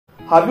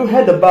Have you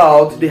heard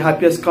about the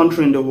happiest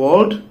country in the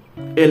world?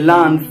 A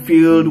land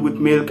filled with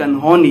milk and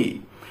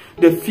honey,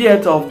 the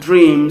theater of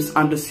dreams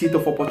and the seat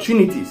of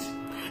opportunities,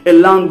 a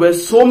land where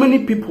so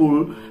many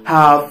people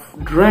have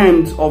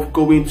dreamt of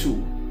going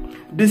to.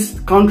 This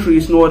country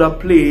is no other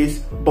place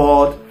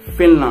but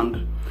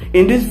Finland.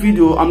 In this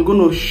video, I'm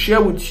going to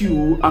share with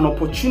you an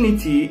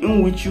opportunity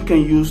in which you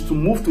can use to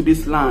move to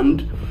this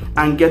land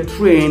and get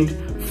trained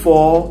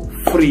for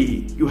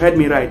free. You heard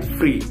me right,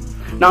 free.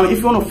 Now, if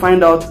you want to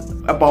find out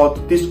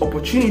about this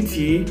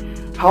opportunity,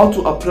 how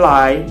to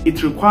apply,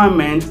 its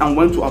requirements, and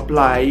when to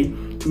apply,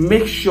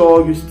 make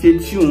sure you stay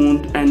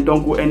tuned and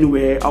don't go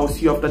anywhere. I'll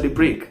see you after the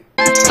break.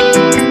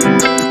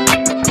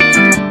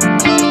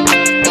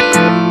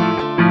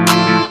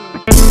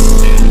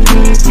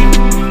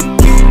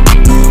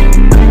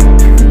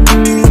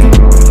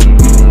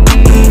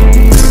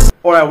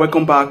 Alright,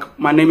 welcome back.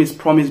 My name is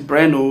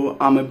Breno.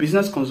 I'm a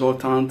business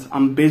consultant.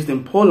 I'm based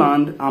in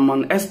Poland. I'm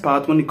an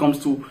expert when it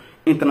comes to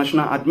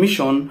international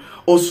admission.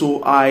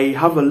 Also, I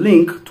have a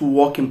link to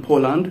work in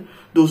Poland,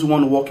 those who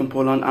want to work in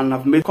Poland, and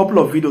I've made a couple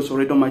of videos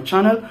already on my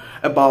channel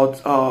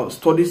about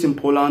studies in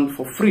Poland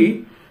for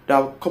free. There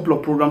are a couple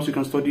of programs you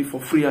can study for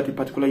free at a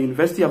particular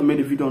university. I've made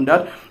a video on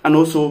that, and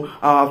also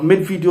I've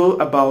made video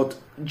about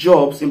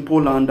jobs in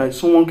Poland that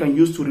someone can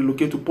use to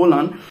relocate to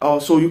Poland.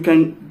 So you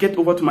can get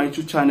over to my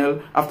YouTube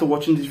channel after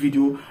watching this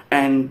video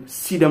and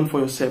see them for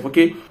yourself.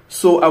 Okay,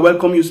 so I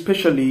welcome you,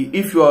 especially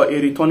if you are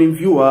a returning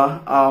viewer.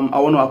 I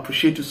want to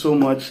appreciate you so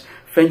much.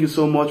 Thank you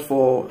so much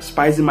for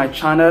spicing my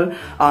channel,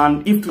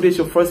 and if today is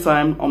your first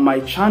time on my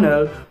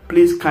channel,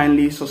 please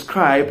kindly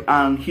subscribe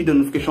and hit the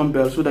notification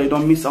bell so that you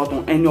don't miss out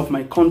on any of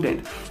my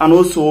content. And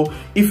also,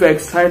 if you're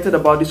excited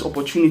about this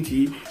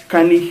opportunity,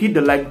 kindly hit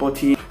the like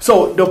button.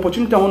 So the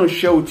opportunity I want to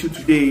share with you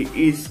today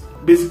is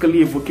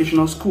basically a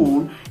vocational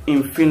school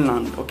in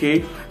Finland.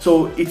 Okay,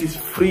 so it is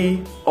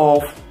free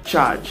of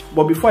charge.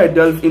 But before I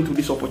delve into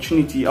this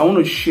opportunity, I want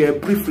to share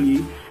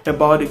briefly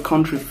about the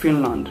country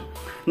Finland.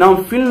 Now,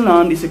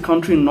 Finland is a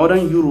country in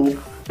Northern Europe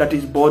that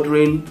is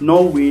bordering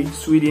Norway,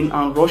 Sweden,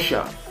 and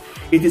Russia.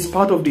 It is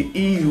part of the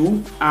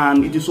EU,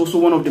 and it is also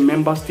one of the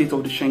member states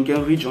of the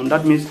Schengen region.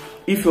 That means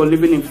if you're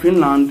living in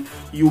Finland,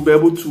 you'll be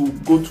able to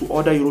go to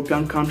other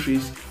European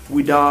countries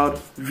without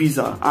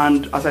visa.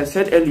 And as I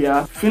said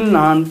earlier,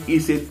 Finland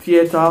is a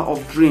theater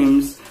of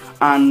dreams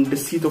and the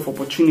seat of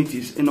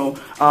opportunities. You know,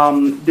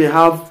 they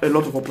have a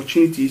lot of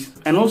opportunities,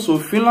 and also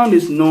Finland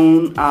is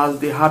known as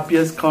the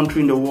happiest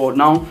country in the world.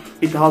 Now,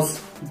 it has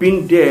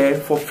been there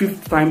for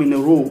 5th time in a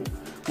row.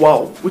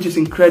 Wow, which is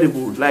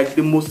incredible. Like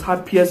the most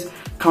happiest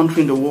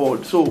country in the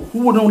world. So who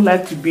wouldn't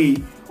like to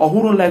be, or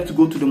who don't like to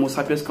go to the most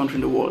happiest country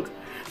in the world?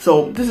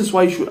 So this is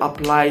why you should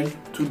apply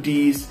to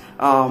this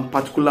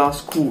particular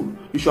school.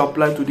 You should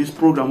apply to this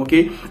program.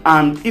 Okay,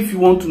 and if you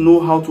want to know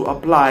how to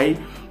apply,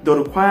 the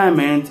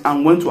requirements,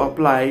 and when to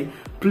apply,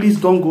 please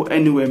don't go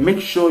anywhere.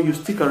 Make sure you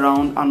stick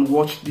around and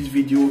watch this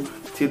video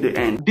till the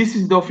end. This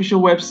is the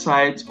official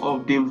website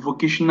of the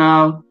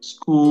vocational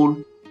school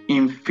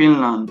in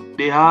Finland.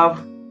 They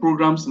have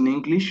programs in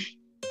English,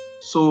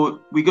 so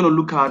we're going to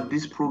look at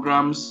these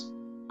programs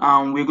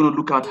and we're going to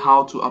look at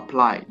how to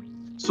apply.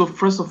 So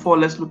first of all,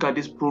 let's look at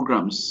these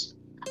programs.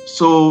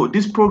 So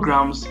these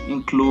programs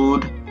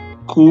include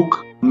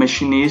cook,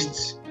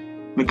 machinist,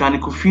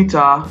 mechanical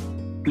fitter,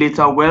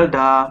 plater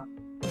welder,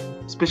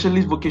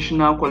 specialist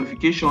vocational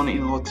qualification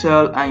in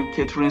hotel and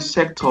catering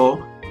sector,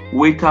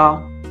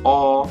 waiter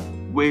or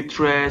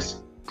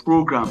waitress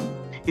program.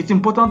 It's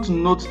important to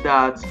note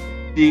that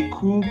the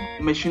cook,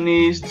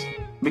 machinist,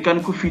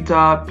 mechanical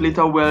fitter,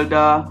 plater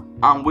welder,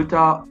 and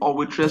waiter or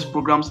waitress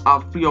programs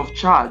are free of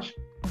charge,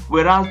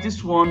 whereas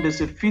this one,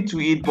 there's a fee to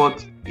it,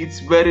 but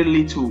it's very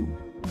little.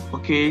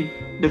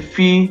 Okay, the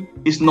fee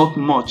is not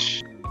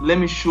much. Let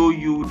me show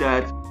you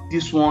that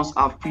these ones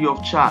are free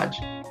of charge.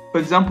 For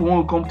example, when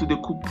we come to the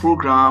cook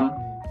program,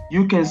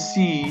 you can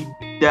see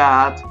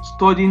that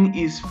studying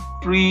is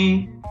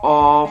free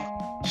of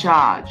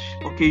charge.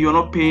 Okay, you're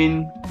not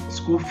paying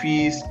school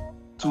fees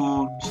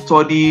to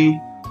study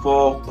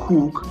for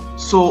cook.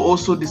 So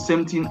also the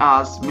same thing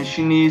as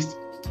machinist.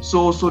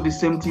 So also the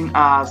same thing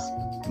as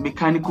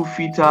mechanical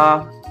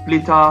fitter,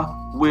 plater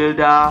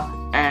welder,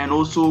 and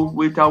also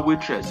waiter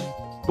waitress.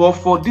 But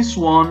for this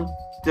one,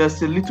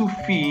 there's a little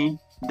fee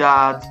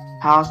that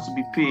has to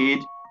be paid,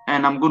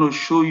 and I'm going to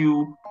show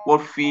you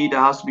what fee that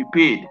has to be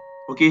paid.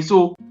 Okay,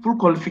 so full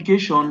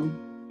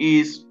qualification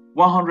is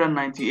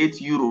 198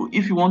 euro.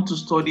 If you want to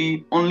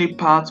study only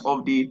part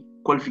of the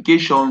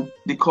qualification,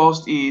 the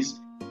cost is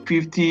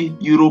 50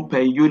 euro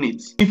per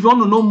unit. If you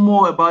want to know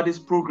more about these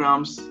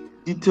programs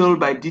detail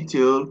by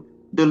detail,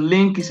 the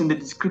link is in the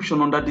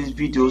description under this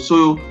video.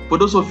 So for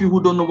those of you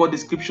who don't know what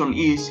description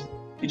is,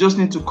 you just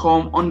need to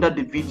come under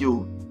the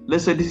video.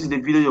 Let's say this is the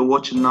video you're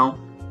watching now.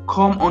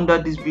 Come under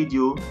this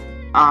video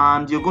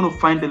and you're going to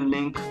find the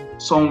link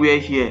somewhere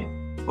here.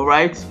 All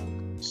right,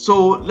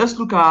 so let's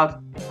look at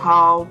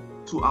how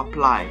to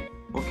apply.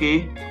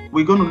 Okay,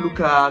 we're going to look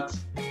at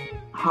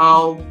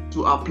how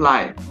to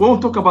apply. When we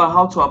talk about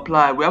how to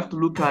apply, we have to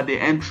look at the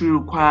entry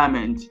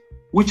requirement.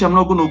 which I'm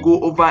not going to go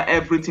over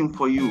everything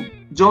for you.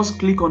 Just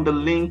click on the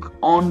link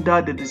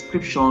under the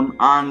description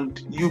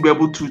and you'll be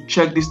able to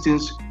check these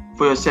things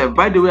for yourself.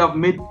 By the way, I've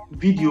made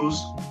videos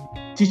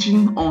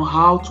teaching on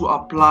how to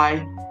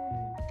apply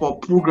for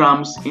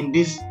programs in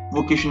this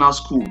vocational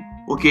school.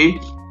 Okay,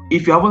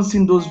 if you haven't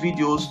seen those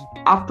videos,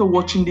 after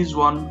watching this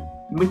one,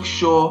 make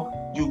sure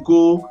you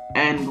go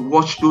and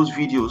watch those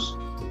videos,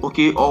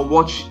 okay, or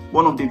watch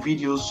one of the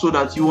videos so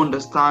that you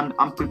understand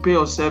and prepare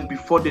yourself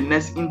before the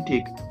next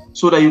intake,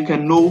 so that you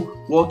can know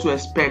what to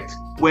expect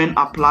when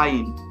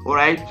applying. All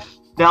right,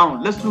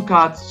 now let's look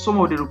at some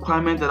of the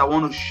requirements that I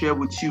want to share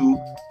with you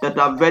that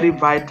are very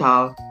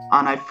vital,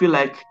 and I feel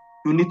like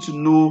you need to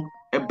know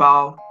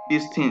about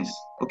these things.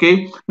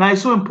 Okay, now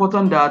it's so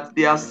important that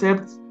they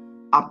accept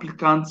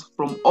applicants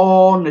from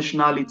all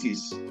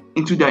nationalities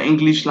into their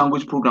English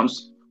language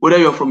programs. Whether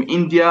you're from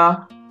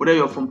India, whether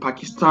you're from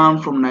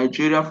Pakistan, from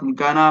Nigeria, from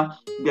Ghana,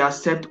 they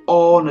accept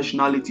all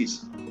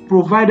nationalities,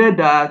 provided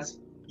that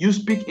you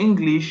speak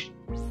English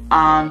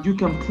and you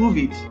can prove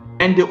it.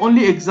 And the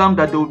only exam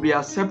that they will be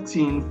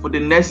accepting for the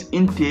next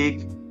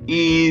intake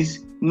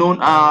is known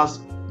as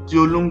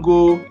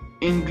Duolingo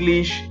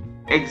English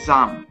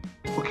exam.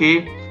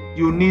 Okay,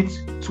 you need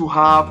to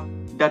have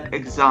that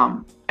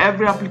exam.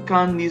 Every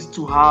applicant needs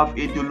to have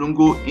a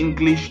Duolingo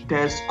English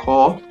test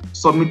score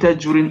submitted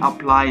during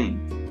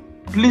applying.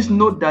 Please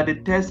note that the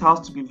test has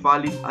to be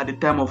valid at the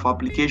time of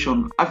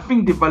application. I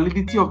think the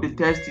validity of the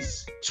test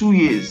is 2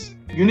 years.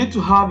 You need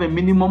to have a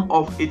minimum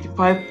of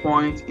 85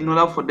 points in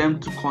order for them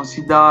to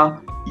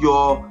consider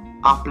your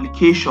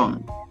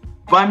application.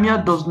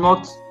 Vimea does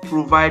not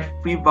provide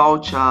free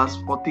vouchers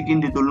for taking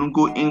the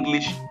Duolingo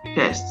English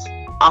test.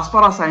 As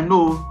far as I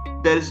know,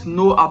 there is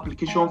no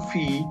application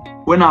fee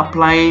when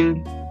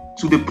applying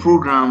to the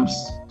programs,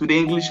 to the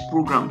English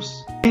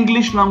programs.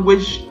 English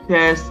language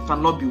test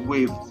cannot be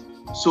waived.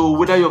 So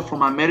whether you're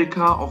from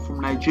America or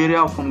from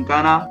Nigeria or from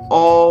Ghana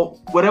or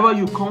wherever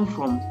you come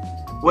from,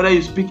 whether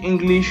you speak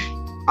English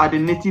at the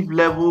native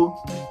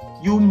level,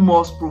 you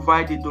must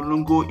provide the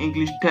Duolingo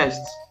English test.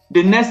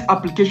 The next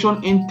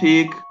application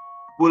intake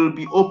will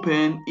be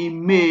open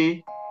in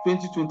May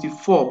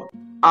 2024,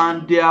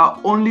 and they are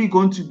only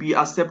going to be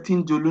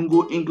accepting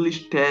Duolingo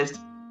English test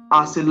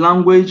as a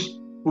language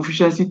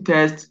proficiency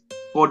test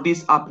for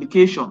this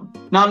application.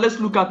 Now let's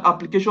look at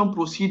application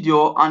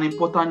procedure and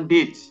important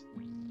dates.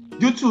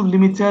 Due to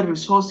limited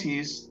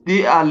resources,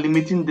 they are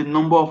limiting the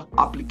number of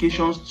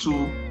applications to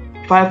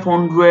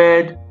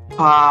 500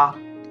 per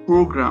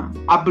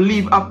program. I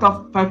believe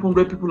after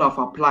 500 people have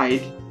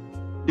applied,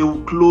 they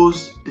will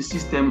close the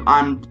system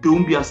and they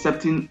won't be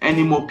accepting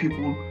any more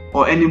people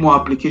or any more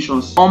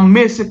applications. On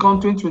May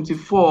 2nd,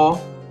 2024,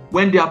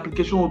 when the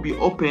application will be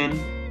open,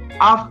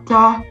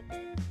 after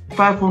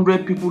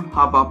 500 people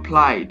have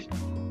applied,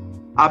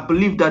 I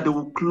believe that they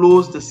will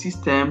close the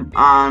system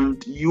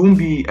and you won't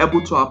be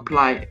able to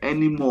apply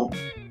anymore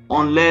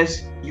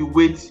unless you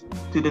wait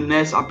till the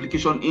next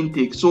application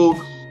intake. So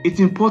it's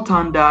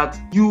important that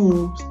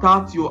you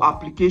start your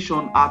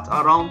application at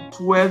around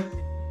 12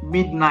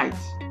 midnight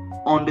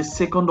on the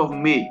 2nd of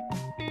May.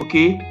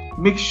 Okay,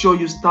 make sure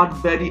you start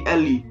very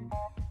early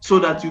so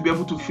that you'll be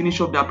able to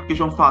finish up the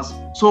application fast.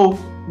 So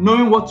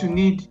knowing what you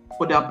need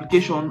for the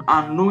application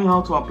and knowing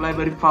how to apply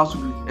very fast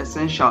will be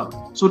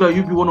essential, so that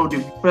you'll be one of the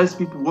first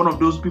people, one of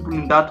those people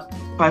in that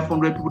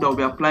 500 people that will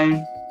be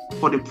applying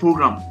for the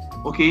program.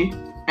 Okay,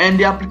 and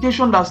the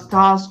application that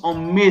starts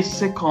on May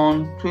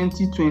 2nd,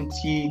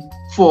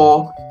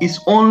 2024 is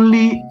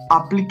only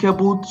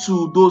applicable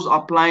to those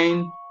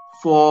applying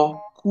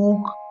for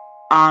cook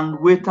and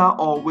waiter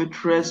or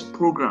waitress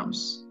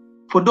programs.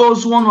 For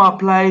those who want to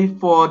apply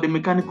for the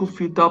mechanical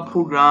filter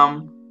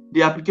program,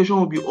 the application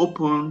will be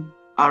open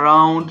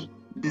around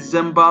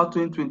December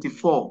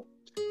 2024.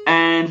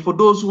 And for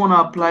those who want to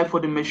apply for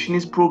the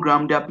machinist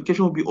program, the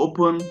application will be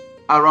open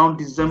around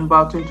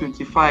December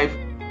 2025.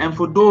 And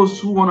for those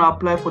who want to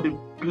apply for the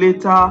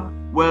plater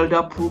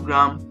welder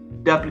program,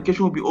 the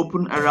application will be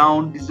open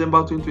around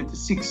December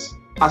 2026.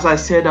 As I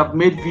said, I've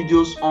made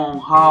videos on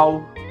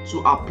how to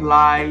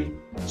apply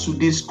to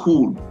this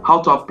school,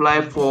 how to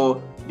apply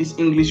for these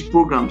English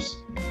programs.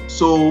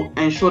 So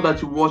ensure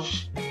that you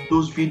watch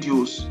those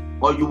videos,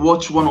 or you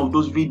watch one of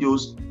those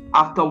videos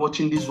after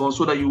watching this one,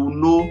 so that you will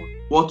know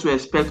what to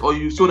expect, or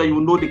so that you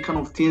will know the kind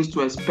of things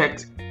to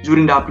expect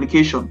during the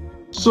application.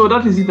 So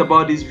that is it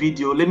about this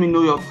video. Let me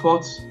know your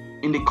thoughts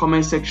in the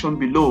comment section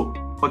below.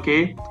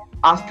 Okay,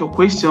 ask your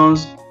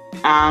questions,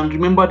 and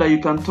remember that you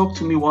can talk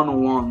to me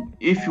one-on-one.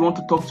 If you want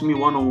to talk to me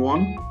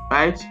one-on-one,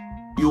 right,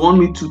 you want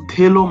me to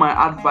tailor my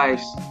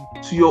advice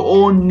to your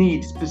own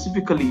needs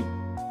specifically,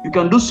 you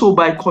can do so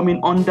by coming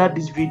under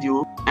this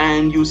video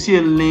and you see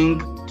a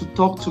link to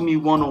talk to me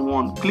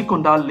one-on-one. Click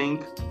on that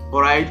link.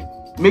 All right,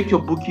 make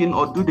your booking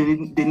or do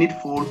the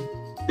needful.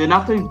 Then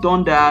after you've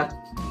done that,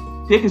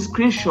 take a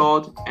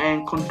screenshot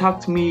and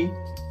contact me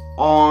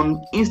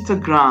on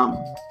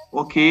Instagram.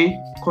 Okay,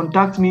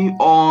 contact me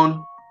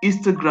on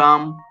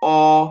Instagram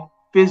or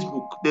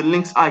Facebook. The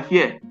links are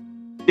here.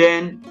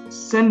 Then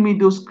send me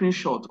those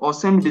screenshots, or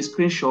send me the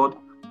screenshot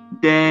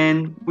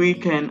then we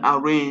can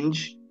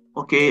arrange.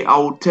 Okay, I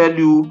will tell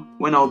you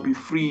when I'll be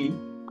free,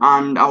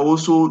 and I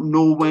also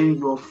know when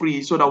you're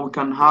free so that we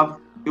can have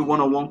a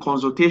one-on-one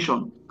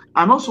consultation.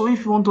 And also,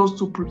 if you want us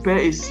to prepare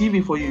a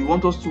CV for you, you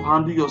want us to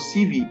handle your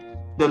CV,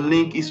 the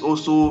link is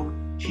also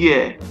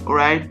here. All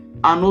right.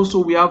 And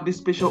also, we have this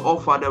special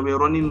offer that we're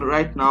running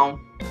right now.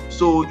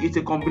 So it's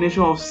a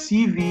combination of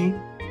CV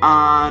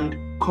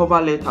and cover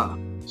letter.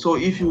 So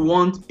if you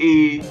want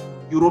a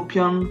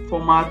European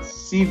format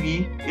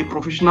CV, a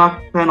professional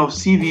kind of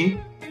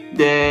CV,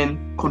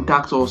 then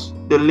contact us.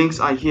 The links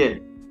are here.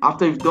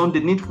 After you've done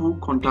the needful,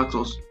 contact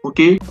us.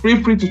 Okay,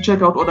 feel free to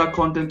check out other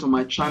content on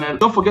my channel.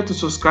 Don't forget to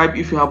subscribe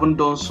if you haven't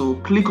done so.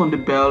 Click on the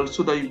bell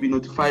so that you'll be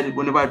notified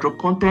whenever I drop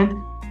content.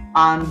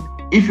 And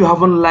if you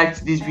haven't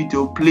liked this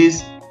video,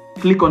 please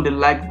click on the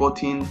like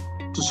button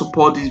to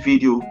support this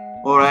video.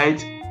 All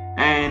right,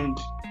 and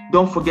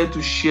don't forget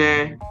to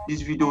share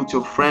this video with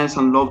your friends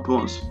and loved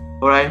ones.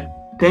 All right,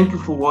 thank you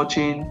for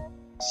watching.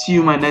 See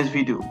you in my next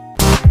video.